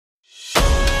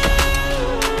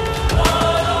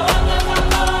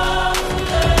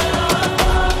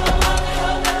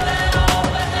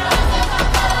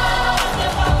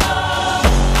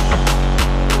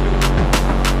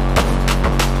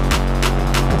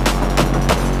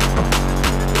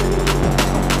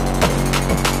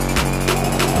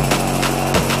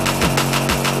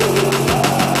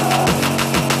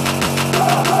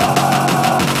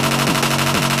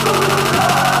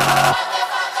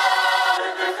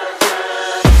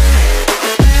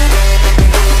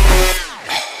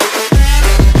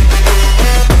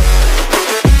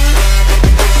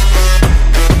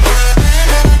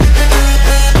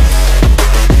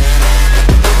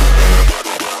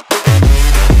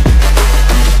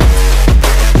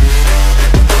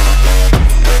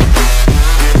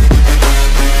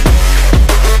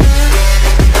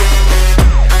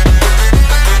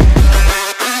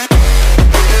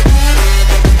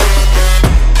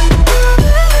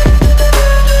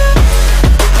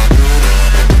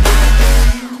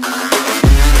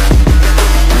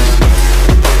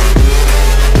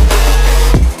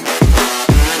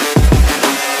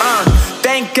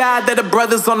glad that the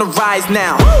brothers on the rise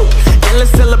now.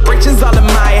 Endless celebrations all in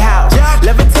my house.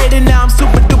 Levitating now, I'm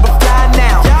super duper fly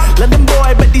now. London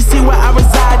boy, but DC where I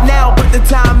reside now. Put the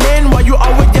time in while you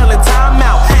always yelling time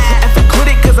out. And for quit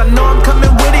it, cause I know I'm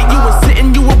coming with it. You were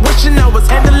sitting, you were wishing I was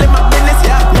handling my business.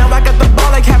 Now I got the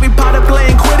ball like Harry Potter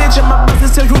playing Quidditch. And my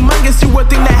business so humongous, you would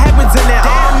think that happens in it.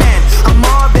 Oh man, I'm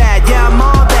all that, yeah, I'm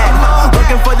all that.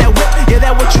 Looking for that whip, yeah,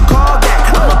 that what you call that.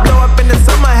 I'ma blow up in the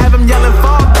summer, have them yelling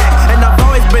fall back. And I've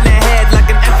always been ahead like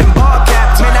an effing ball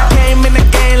cap. Man, I came in the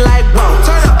game like, whoa.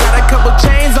 Got a couple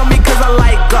chains on me cause I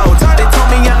like gold. They told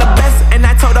me I'm the best and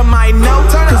I told them I know.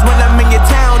 Cause when I'm in your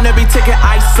town, every ticket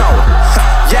I sold.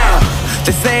 Yeah,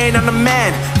 they saying I'm the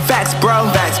man. Facts, bro.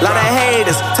 Lot of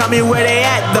haters, tell me where they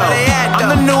at though. I'm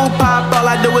the new pop, all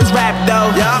I do is rap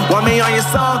though. Want me on your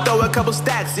song, throw a couple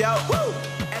stacks, yo. Woo.